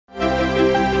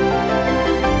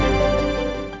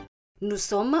Nous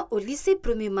sommes au lycée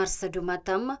 1er mars de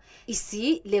Matam.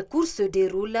 Ici, les cours se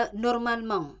déroulent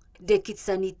normalement. Des kits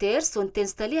sanitaires sont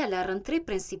installés à la rentrée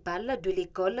principale de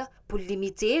l'école pour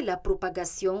limiter la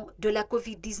propagation de la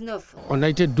Covid-19. On a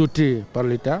été doté par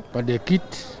l'État par des kits,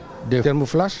 des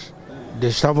thermoflash,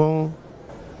 des savons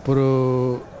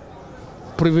pour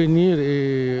prévenir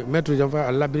et mettre les enfants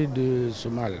à l'abri de ce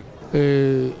mal.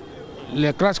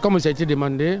 Les classes, comme ça a été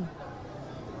demandé,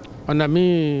 on a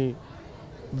mis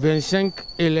 25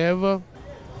 élèves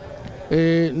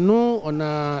et nous, on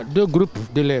a 2 groupes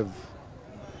d'élèves.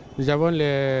 Nous avons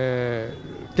les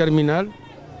terminales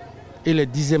et les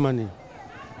 10e années.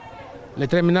 Les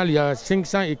terminales, il y a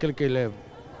 500 et quelques élèves.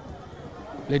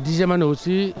 Les 10e années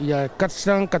aussi, il y a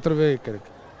 480 et quelques.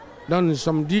 Donc nous nous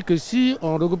sommes dit que si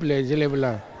on regroupe les élèves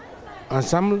là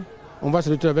ensemble, on va se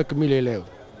retrouver avec 1000 élèves.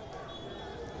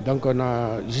 Donc on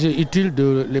a jugé utile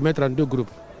de les mettre en 2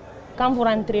 groupes. Quand vous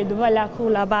rentrez devant la cour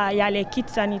là-bas, il y a les kits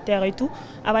sanitaires et tout.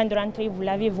 Avant de rentrer, vous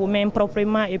lavez vos mains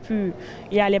proprement et puis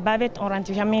il y a les bavettes, on ne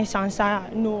rentre jamais sans ça.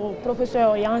 Nos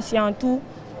professeurs et anciens, tout,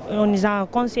 on nous a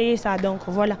conseillé ça, donc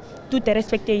voilà, tout est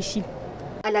respecté ici.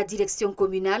 À la direction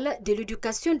communale de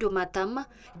l'éducation de Matam,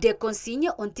 des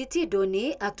consignes ont été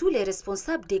données à tous les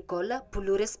responsables d'école pour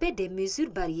le respect des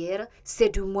mesures barrières.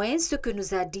 C'est du moins ce que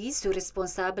nous a dit ce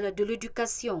responsable de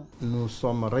l'éducation. Nous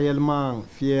sommes réellement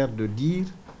fiers de dire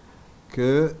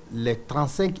que les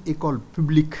 35 écoles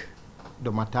publiques de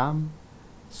Matam,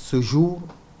 ce jour,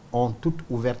 ont toutes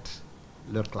ouvertes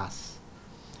leurs classes.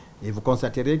 Et vous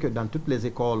constaterez que dans toutes les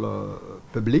écoles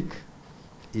publiques,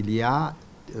 il y a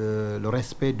le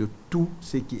respect de tout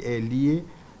ce qui est lié,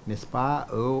 n'est-ce pas,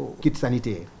 au kit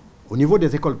sanitaire. Au niveau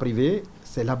des écoles privées,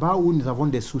 c'est là-bas où nous avons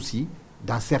des soucis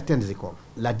dans certaines écoles.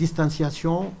 La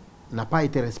distanciation n'a pas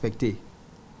été respectée.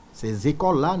 Ces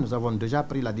écoles-là, nous avons déjà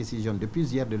pris la décision depuis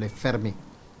hier de les fermer.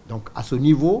 Donc à ce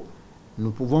niveau,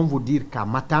 nous pouvons vous dire qu'à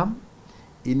Matam,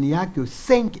 il n'y a que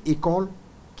 5 écoles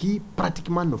qui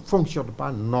pratiquement ne fonctionnent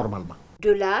pas normalement.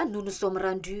 De là, nous nous sommes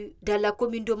rendus dans la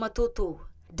commune de Matoto.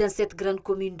 Dans cette grande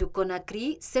commune de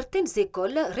Conakry, certaines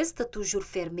écoles restent toujours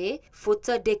fermées, faute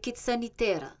des kits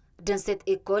sanitaires. Dans cette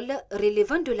école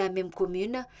relevant de la même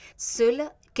commune, seuls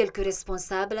quelques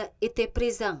responsables étaient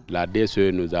présents. La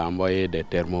DSE nous a envoyé des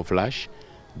thermoflash.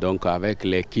 Donc avec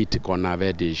les kits qu'on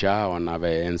avait déjà, on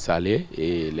avait installé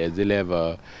et les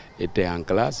élèves étaient en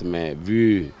classe. Mais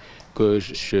vu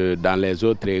que dans les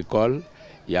autres écoles,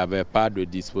 il n'y avait pas de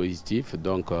dispositif,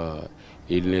 donc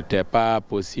il n'était pas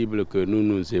possible que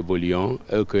nous évoluions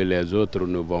et que les autres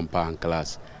ne vont pas en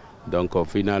classe. Donc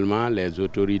finalement, les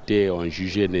autorités ont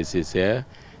jugé nécessaire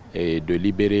de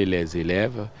libérer les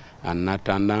élèves en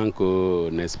attendant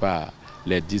que, n'est-ce pas,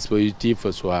 les dispositifs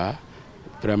soient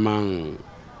vraiment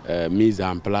mis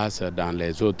en place dans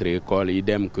les autres écoles,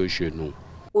 idem que chez nous.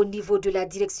 Au niveau de la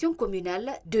direction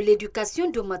communale de l'éducation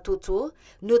de Matoto,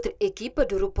 notre équipe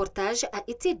de reportage a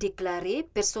été déclarée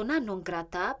persona non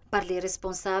grata par les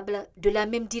responsables de la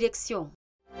même direction.